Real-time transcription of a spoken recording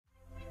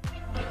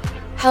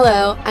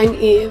Hello, I'm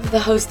Eve, the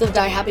host of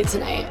Die Happy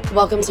Tonight.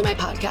 Welcome to my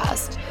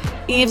podcast.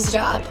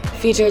 Eavesdrop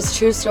features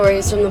true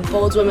stories from the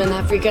bold women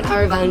that frequent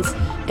our events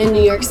in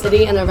New York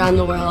City and around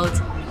the world.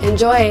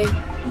 Enjoy!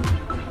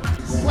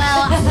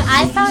 Well,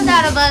 I found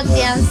out about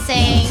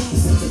dancing.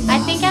 I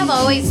think I've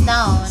always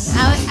known.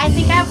 I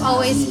think I've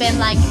always been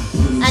like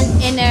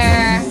an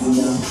inner,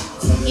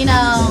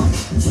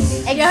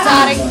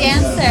 exotic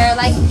dancer.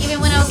 Like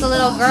even when I was a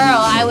little girl,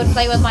 I would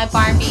play with my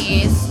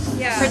Barbies,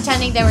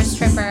 pretending they were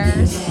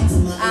strippers.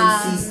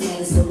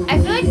 I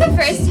feel like the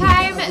first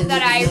time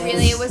that I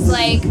really was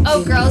like,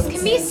 oh, girls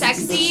can be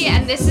sexy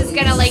and this is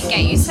gonna like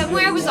get you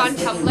somewhere was on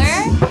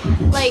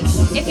Tumblr. Like,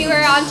 if you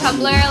were on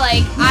Tumblr,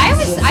 like, I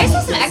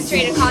saw some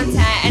X-rated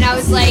content, and I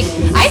was like,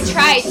 I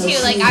tried too,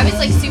 like, I was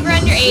like super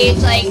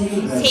underage, like,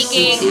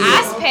 taking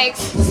ass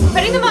pics,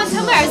 putting them on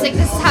Tumblr. I was like,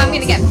 this is how I'm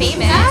gonna get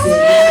famous.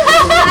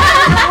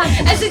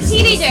 As a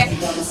teenager.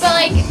 But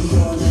like,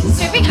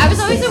 stripping, I was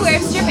always aware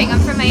of stripping.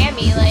 I'm from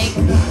Miami, like,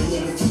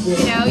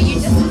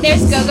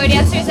 there's go-go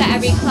dancers at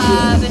every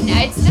club, and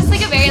it's just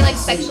like a very like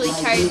sexually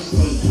charged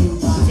city.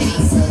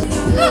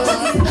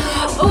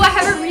 Oh, I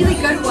have a really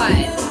good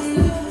one.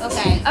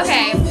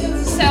 Okay,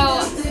 so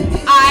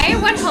I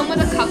went home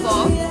with a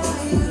couple.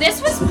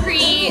 This was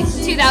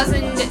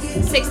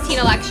pre-2016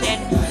 election.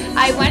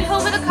 I went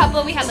home with a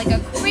couple. We had like a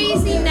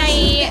crazy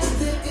night.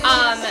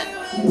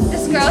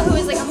 This girl who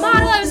was like a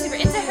model, I was super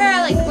into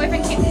her. Like the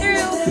boyfriend came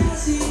through.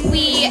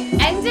 We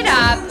ended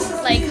up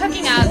like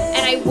hooking up,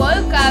 and I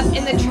woke up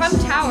in the Trump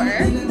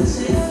Tower.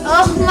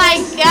 Oh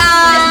my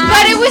god!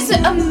 But it was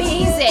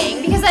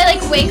amazing because I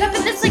like wake up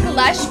in this like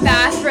lush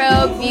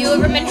bathrobe, view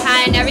over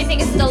Manhattan, everything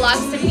is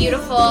deluxe and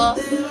beautiful,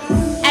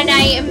 and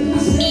I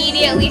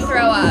immediately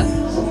throw up.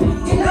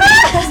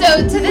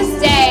 So to this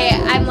day,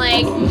 I'm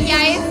like,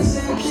 I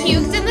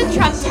puked in the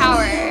Trump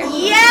Tower.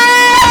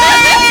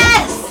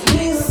 Yes!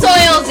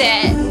 Soiled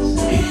it.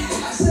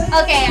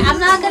 Okay, I'm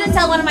not gonna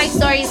tell one of my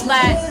stories,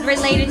 but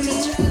related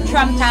to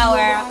Trump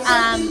Tower.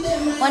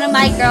 One of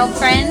my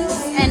girlfriends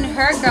and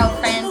her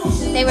girlfriend,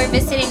 they were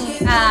visiting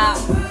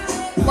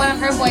one of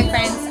her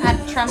boyfriends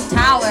at Trump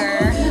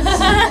Tower.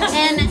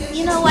 And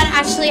you know what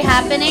actually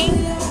happening?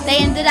 They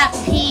ended up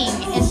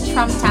peeing in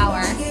Trump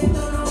Tower.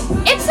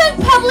 It's a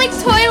public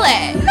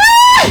toilet.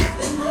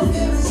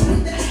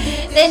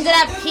 They ended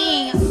up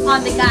peeing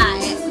on the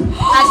guy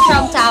at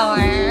Trump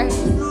Tower.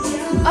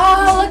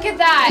 Oh, look at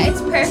that.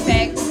 It's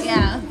perfect.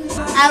 Yeah.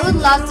 I would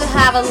love to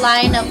have a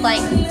line of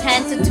like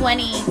 10 to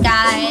 20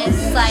 guys,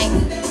 like,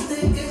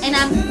 and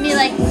I'm me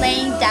like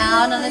laying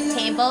down on the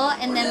table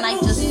and then like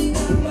just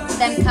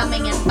them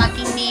coming and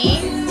fucking me.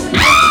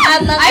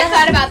 I've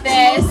thought about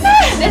this.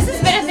 This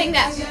has been a thing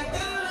that,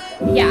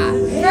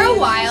 for a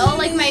while,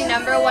 like my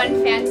number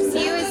one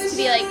fantasy was to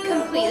be like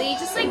completely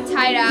just like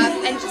tied up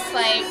and just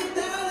like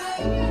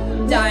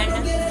done.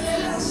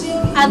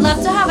 I'd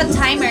love to have a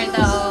timer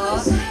though,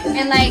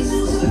 and like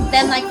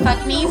then like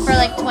fuck me for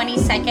like 20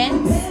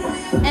 seconds,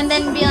 and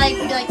then be like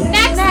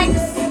next.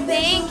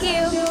 Thank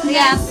you.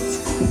 Yeah.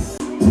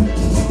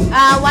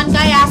 One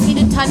guy asked me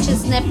to touch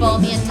his nipple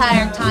the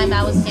entire time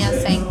I was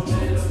dancing,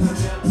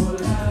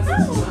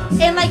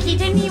 and like he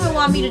didn't even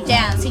want me to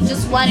dance. He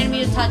just wanted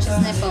me to touch his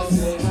nipples,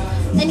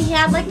 and he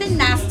had like the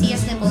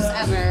nastiest nipples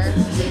ever.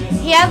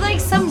 He had like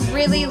some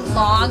really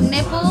long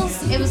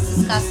nipples. It was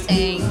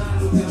disgusting.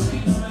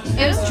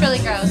 It was truly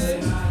gross.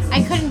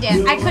 I couldn't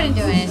dance. I couldn't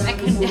do it. I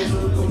couldn't dance.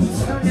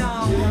 Oh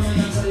no.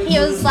 He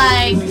was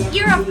like,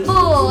 "You're a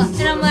fool,"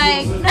 and I'm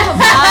like, "No, I'm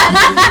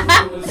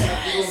not."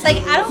 It's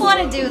like, I don't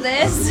want to do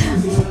this.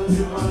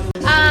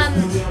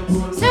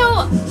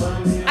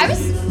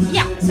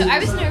 So I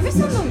was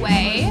nervous on the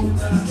way.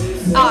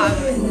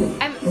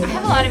 I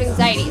have a lot of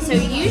anxiety, so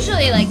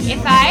usually like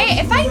if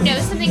I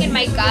know something in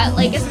my gut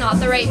like is not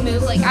the right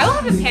move, like I will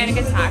have a panic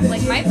attack.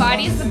 Like my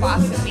body is the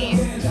boss of me.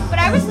 But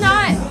I was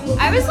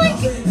like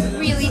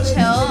really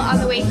chill on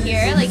the way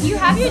here. Like you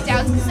have your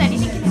doubts because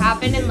anything can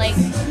happen, and like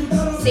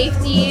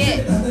safety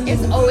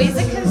is always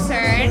a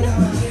concern.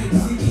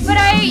 But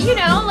I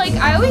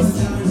always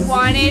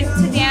wanted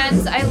to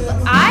dance. I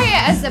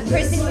as a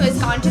person who has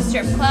gone to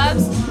strip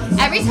clubs,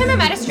 every time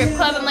I'm at a strip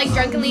club, I'm like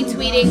drunkenly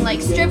tweeting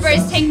like,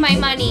 strippers take my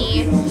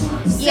money.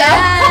 So,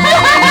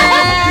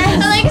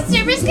 like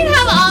strippers can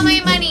have all my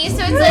money.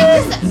 So it's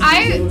like,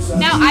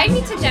 I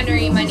need to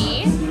generate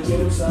money.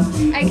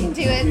 I can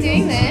do it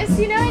doing this.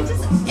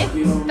 It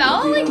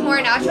felt like more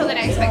natural than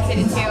I expected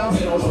it to.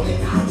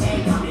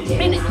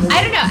 And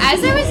I don't know,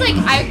 as I was like,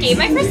 I gave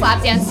my first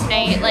lap dance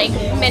tonight, like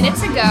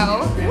minutes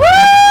ago. Woo!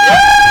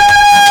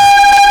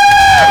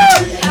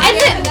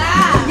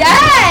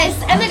 Yes!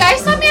 And the guy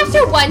stopped me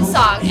after one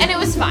song, and it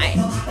was fine.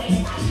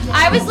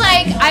 I was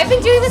like, I've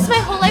been doing this my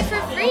whole life for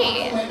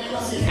free.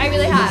 I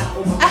really have.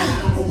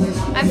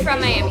 I'm from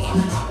Miami.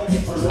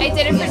 I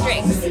did it for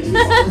drinks.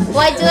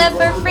 Why do it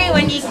for free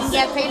when you can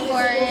get paid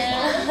for it?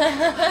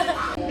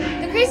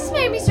 The craziest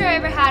Miami story I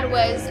ever had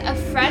was a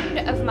friend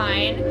of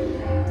mine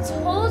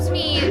told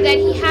me that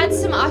he had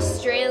some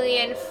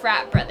Australian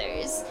frat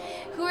brothers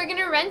who were going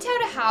to rent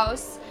out a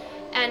house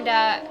and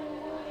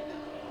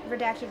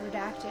redacted.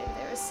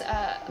 There was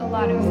a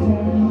lot of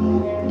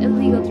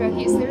illegal drug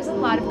use. There was a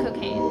lot of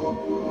cocaine.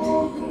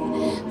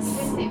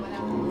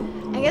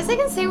 I guess I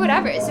can say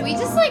whatever. So I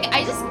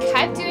just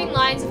kept doing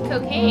lines of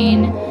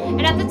cocaine.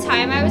 And at the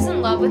time, I was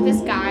in love with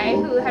this guy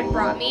who had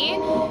brought me.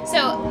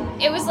 So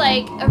it was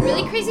like a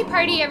really crazy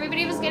party.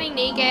 Everybody was getting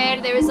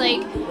naked. There was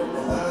like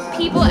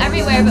people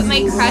everywhere, but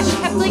my crush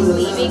kept like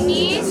leaving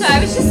me. So I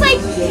was just like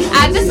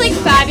at this like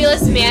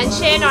fabulous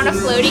mansion on a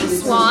floating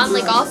swan,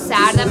 like all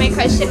sad that my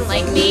crush didn't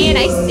like me. And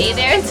I stayed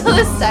there until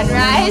the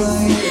sunrise.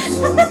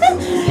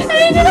 And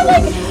I ended up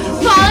like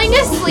falling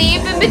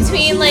asleep in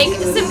between like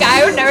some guy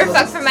I would never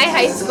fuck from my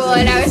high school,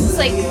 and I was just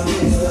like,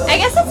 I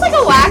guess that's like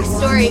a whack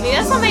story. Maybe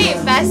that's not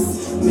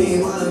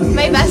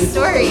my best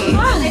story.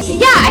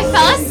 Yeah, I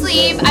fell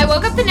asleep. I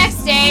woke up the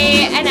next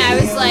day and I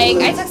was like,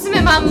 I texted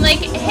my mom like,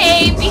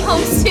 hey, be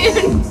home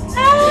soon.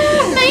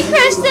 My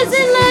crush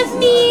doesn't love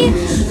me.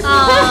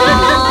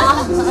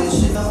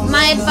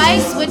 My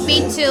advice would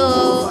be to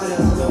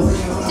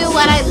do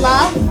what I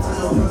love.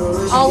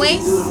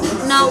 Always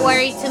not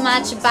worry too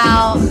much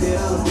about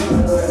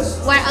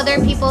what other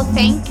people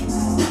think,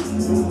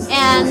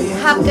 and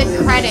have good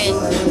credit.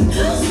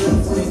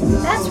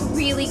 That's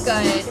really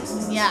good.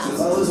 Yeah,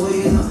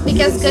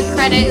 because good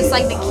credit is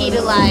like the key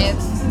to life.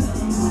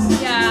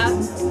 Yeah,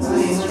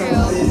 it's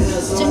true.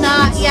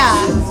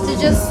 To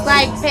just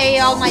like pay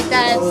all my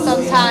debts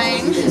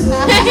sometime.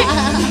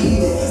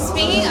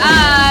 Speaking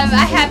of,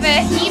 I have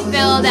a heat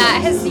bill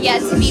that has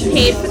yet to be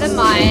paid for the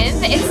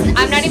month.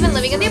 I'm not even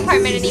living in the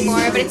apartment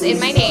anymore, but it's in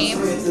my name.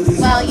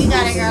 Well, you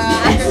got it, girl.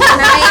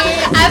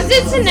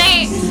 After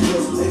tonight.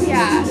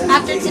 Yeah.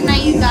 After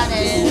tonight, you got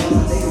it.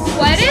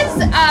 What is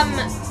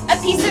a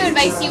piece of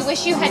advice you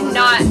wish you had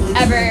not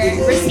ever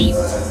received?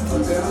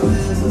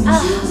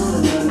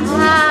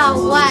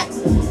 What?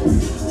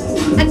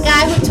 A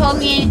guy who told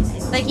me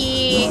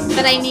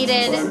that I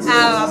needed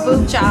a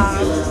boob job.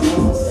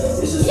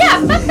 Yeah,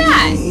 fuck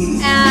that.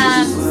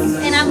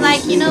 And I'm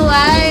like, you know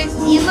what?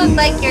 You look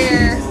like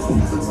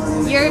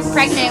you're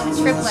pregnant with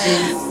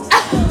triplets.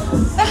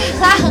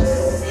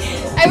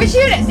 I wish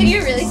you would. Did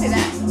you really say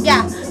that?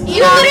 Yeah.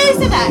 You literally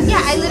said that?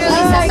 Yeah, I literally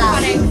said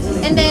iconic.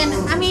 that. And then,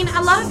 I mean,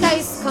 a lot of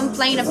guys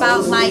complain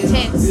about my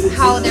tits,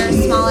 how they're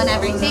small and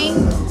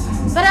everything.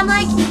 But I'm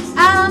like,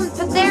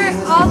 but they're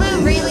all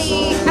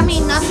really, I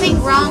mean,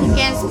 nothing wrong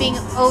against being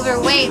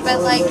overweight,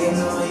 but like,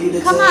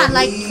 come on,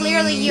 like,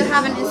 clearly you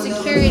have an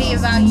insecurity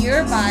about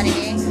your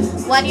body.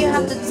 Why do you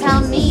have to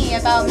tell me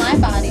about my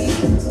body?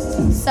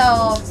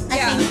 So, I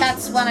think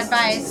that's one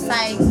advice,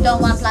 like,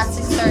 don't want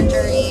plastic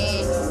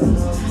surgery.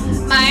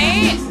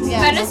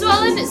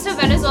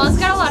 Venezuela's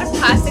got a lot of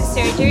plastic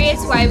surgery.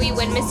 It's why we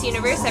win Miss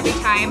Universe every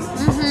time.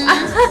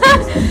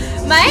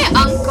 Mm-hmm. My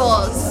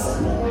uncles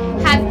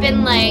have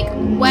been like,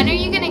 when are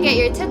you gonna get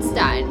your tits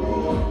done?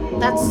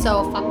 That's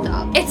so fucked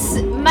up.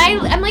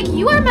 I'm like,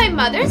 you are my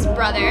mother's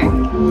brother,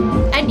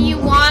 and you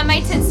want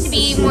my tits to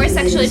be more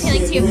sexually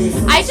appealing to you.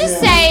 I just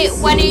say,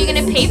 when are you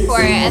gonna pay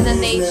for it? And then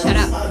they shut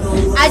up.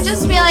 I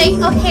just be like,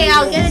 okay,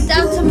 I'll get it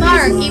done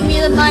tomorrow. Give me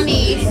the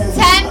money.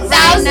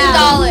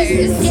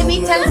 $10,000. Give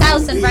me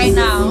 $10,000 right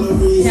now.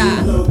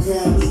 Yeah.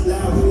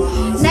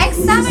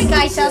 Next time a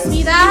guy tells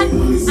me that,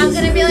 I'm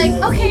gonna be like,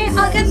 okay,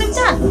 I'll get them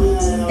done.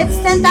 It's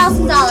 $10,000.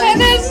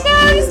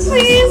 $10,000,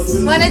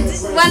 please.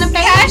 Wanna pay?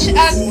 Cash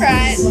up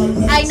front.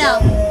 I know.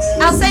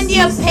 I'll send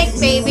you a pic,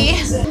 baby.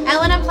 I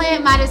wanna play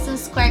at Madison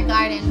Square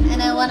Garden,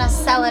 and I wanna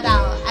sell it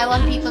out. I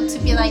want people to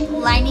be like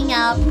lining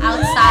up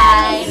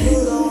outside.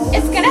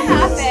 It's gonna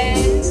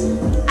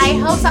happen. I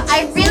hope so.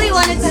 I really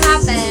want it to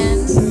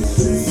happen.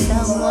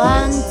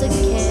 Someone to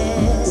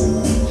kiss,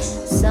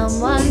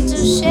 someone to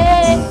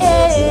share,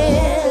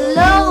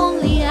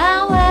 lonely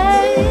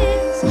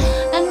hours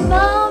and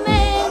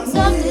moments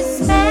of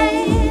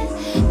despair.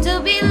 To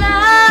be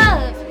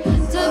loved,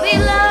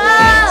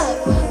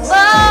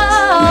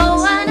 oh,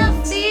 what a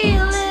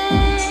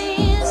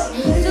feeling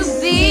to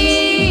be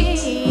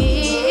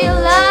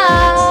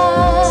loved.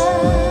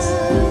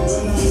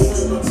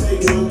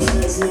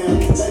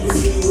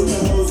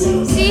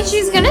 See,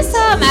 she's gonna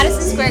sell at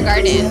Madison Square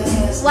Garden.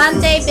 One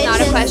day, bitches.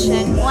 Not a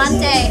question. One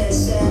day.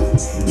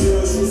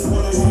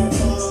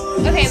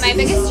 Okay, my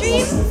biggest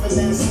dream?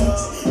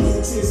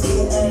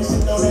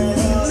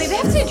 Maybe I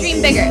have to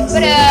dream bigger.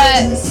 But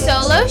a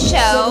solo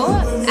show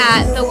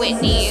at the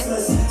Whitney.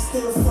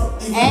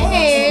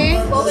 Hey.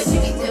 What would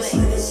you be doing?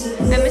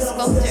 I'm a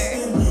sculptor.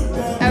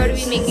 I would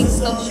be making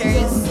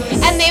sculptures.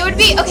 And they would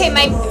be, okay,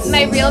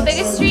 my real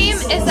biggest dream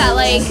is that,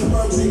 like,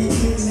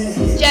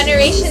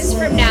 generations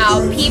from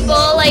now,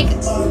 people like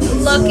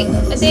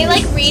they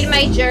like read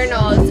my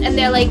journals and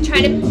they're like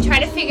trying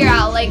to figure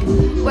out like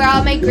where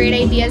all my great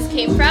ideas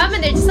came from,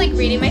 and they're just like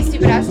reading my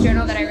stupid ass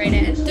journal that I write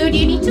in. Dude,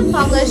 you need to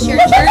publish your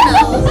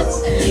journal.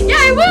 Yeah,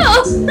 I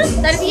will.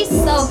 That'd be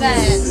so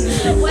good.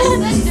 What's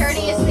the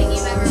dirtiest thing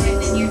you've ever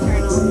written in your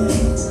journal?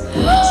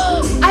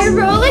 I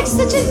wrote like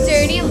such a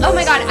dirty. Oh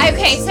my god.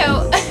 Okay,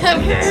 so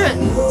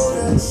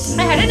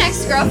I had an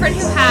ex-girlfriend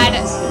who had.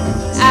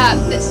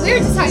 We were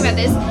just talking about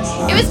this.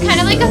 It was kind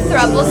of like a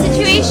throuple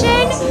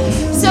situation.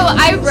 So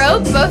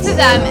wrote both of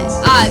them.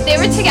 They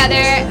were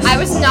together. I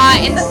was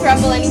not in the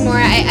throuple anymore.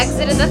 I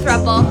exited the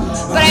throuple.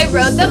 But I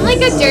wrote them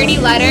like a dirty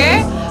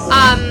letter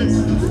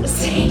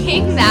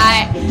saying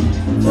that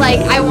like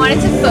I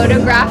wanted to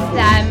photograph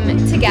them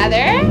together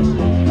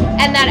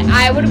and that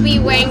I would be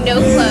wearing no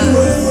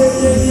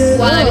clothes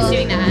while I was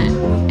doing that.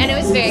 And it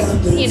was very,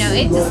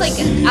 it just like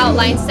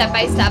outlined step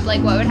by step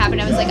like what would happen.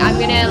 I was like, I'm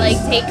gonna like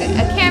take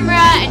a camera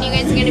and you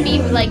guys are gonna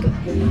be like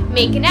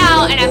making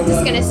out and I'm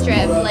just gonna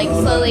strip, like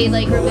slowly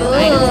like remove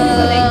items and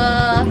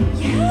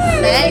clothing.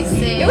 Yeah,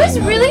 Sexy. it was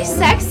really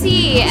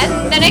sexy.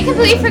 And then I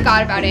completely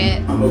forgot about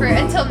it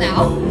until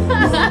now.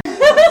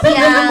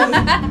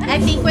 Yeah, I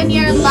think when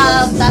you're in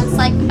love, that's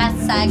like best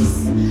sex.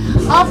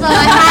 Although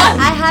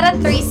I had a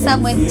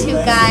threesome with 2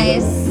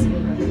 guys.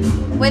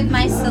 With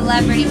my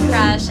celebrity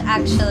crush,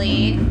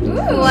 actually, who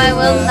I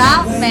will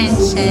not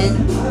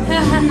mention.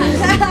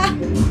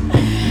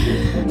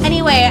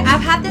 Anyway,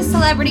 I've had this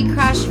celebrity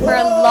crush for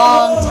a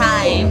long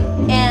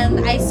time,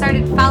 and I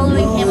started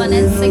following him on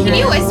Instagram. Can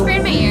you whisper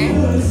in my ear?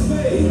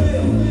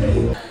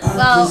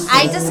 Well,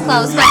 I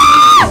disclosed, but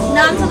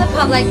not to the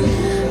public.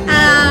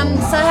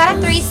 So I had a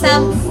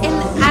threesome, and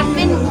I've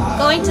been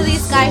going to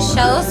these guys'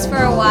 shows for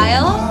a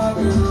while.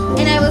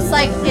 And I was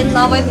like in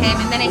love with him,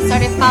 and then I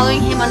started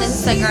following him on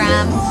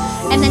Instagram,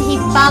 and then he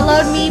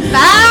followed me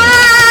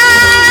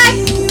back.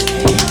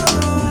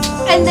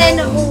 And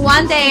then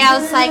one day I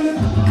was like,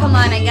 come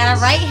on, I gotta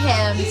write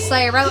him. So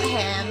I wrote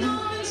him,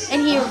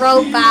 and he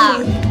wrote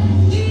back.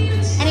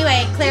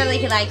 Anyway, clearly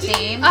he liked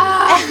me.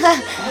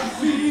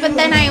 But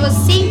then I was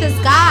seeing this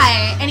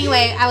guy.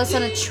 Anyway, I was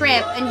on a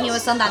trip, and he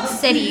was on that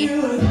city.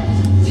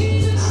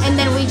 And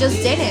then we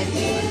just did it.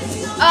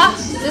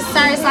 The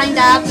stars lined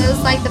up. It was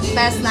like the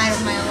best night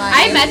of my life.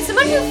 I met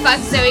someone who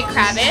fucked Zoe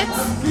Kravitz.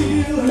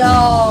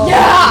 No.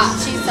 Yeah.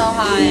 She's so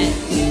hot.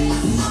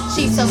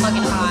 She's so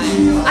fucking hot.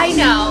 I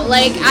know.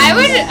 Like I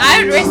would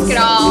risk it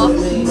all.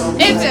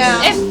 If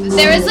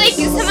there was like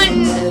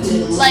someone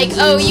like,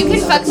 oh, you can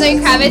fuck Zoe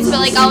Kravitz, but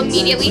like I'll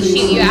immediately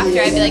shoot you after.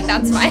 I'd be like,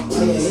 that's fine.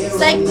 It's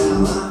like,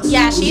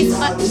 yeah, she's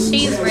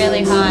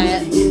really hot,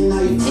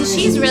 and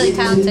she's really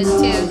talented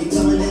too.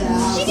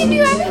 She can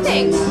do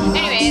everything.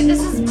 Anyway,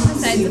 this is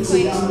besides the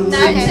point.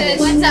 Now Okay.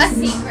 to what's a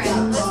secret?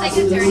 What's like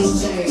a dirty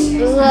secret?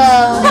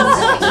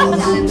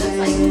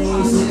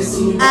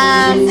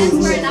 Since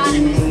we're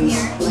anonymous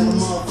here.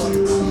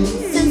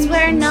 Since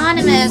we're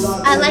anonymous,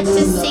 I like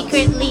to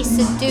secretly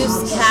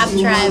seduce cab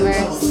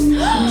drivers.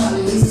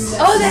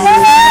 Oh, that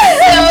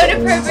is so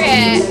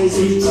inappropriate.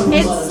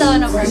 It's so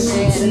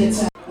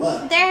inappropriate.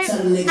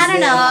 I don't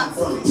know.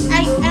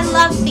 I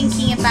love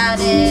thinking about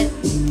it.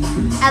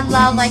 I'd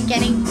love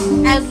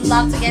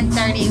to get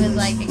dirty with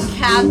like a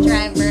cab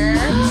driver.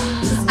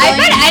 I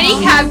bet any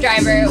cab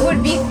driver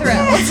would be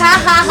thrilled.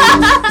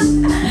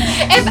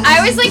 If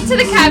I was like to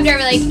the cab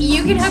driver, like,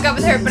 you can hook up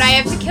with her, but I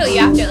have to kill you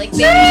after, like, they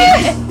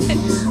need it.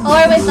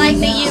 Or with like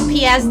the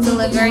UPS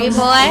delivery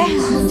boy.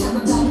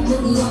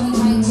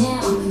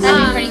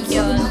 That'd be pretty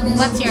cute.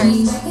 What's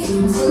yours?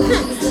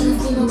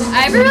 I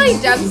have a really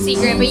dumb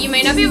secret, but you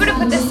might not be able to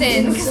put this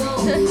in.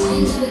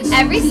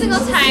 Every single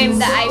time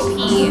that I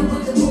pee,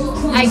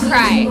 I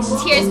cry.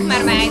 Tears come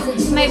out of my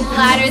eyes. My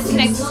bladder is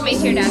connected to my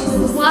tear ducts.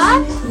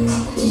 What?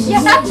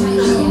 Yeah.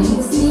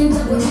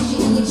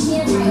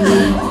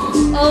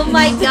 Oh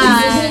my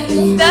god.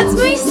 That's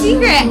my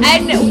secret.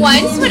 And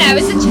once when I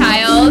was a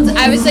child,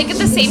 I was like at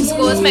the same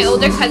school as my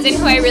older cousin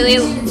who I really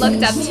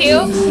looked up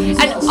to.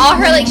 And all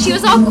her, like, she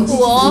was all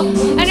cool.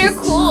 And her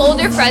cool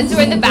older friends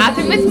were in the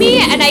bathroom with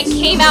me. And I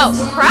came out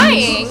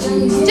crying.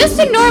 Just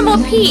a normal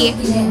pee.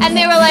 And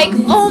they were like,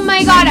 oh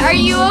my god, are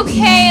you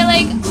okay?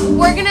 Like,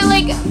 we're gonna,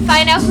 like,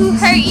 find out who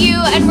hurt you.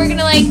 And we're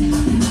gonna, like,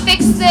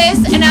 fix this.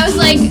 And I was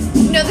like,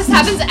 no, this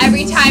happens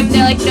every time.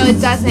 They're like, no, it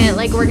doesn't.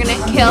 Like, we're gonna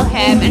kill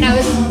him. And I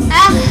was,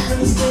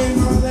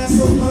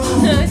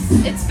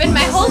 it's been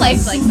my whole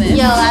life like this. Yo,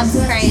 that's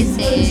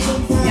crazy.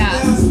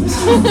 Yeah.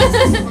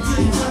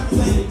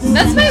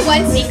 That's my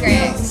one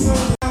secret.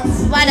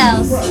 What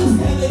else?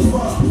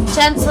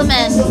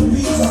 Gentlemen,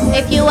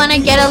 if you want to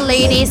get a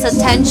lady's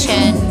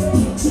attention,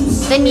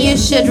 then you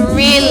should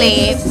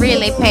really,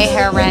 really pay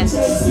her rent.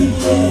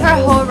 Her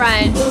whole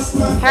rent.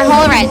 Her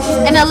whole rent.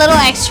 And a little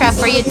extra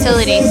for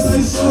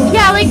utilities.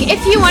 Yeah, like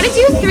if you want to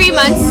do 3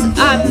 months,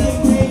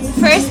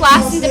 first,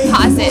 last, and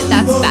deposit,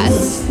 that's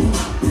best.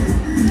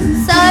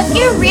 So if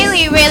you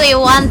really, really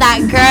want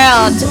that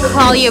girl to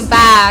call you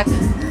back,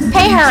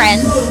 pay her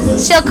rent.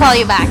 She'll call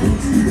you back.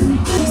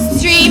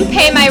 Stream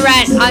Pay My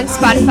Rent on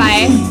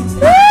Spotify.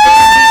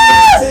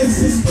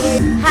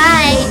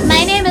 Hi,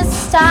 my name is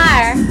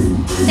Star.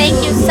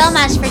 Thank you so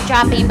much for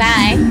dropping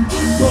by.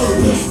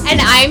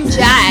 And I'm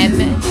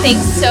Jem.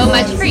 Thanks so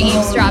much for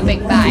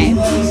eavesdropping by.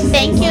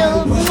 Thank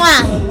you.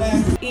 Mwah.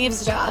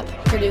 Eavesdrop,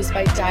 produced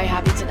by Die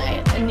Happy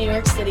Tonight, a New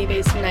York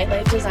City-based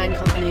nightlife design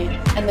company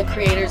and the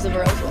creators of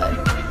Rosewood.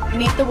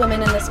 Meet the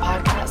women in this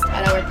podcast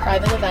at our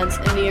private events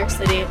in New York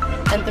City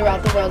and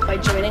throughout the world by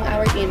joining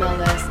our email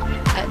list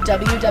at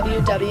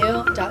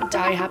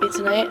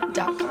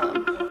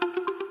www.diehappytonight.com.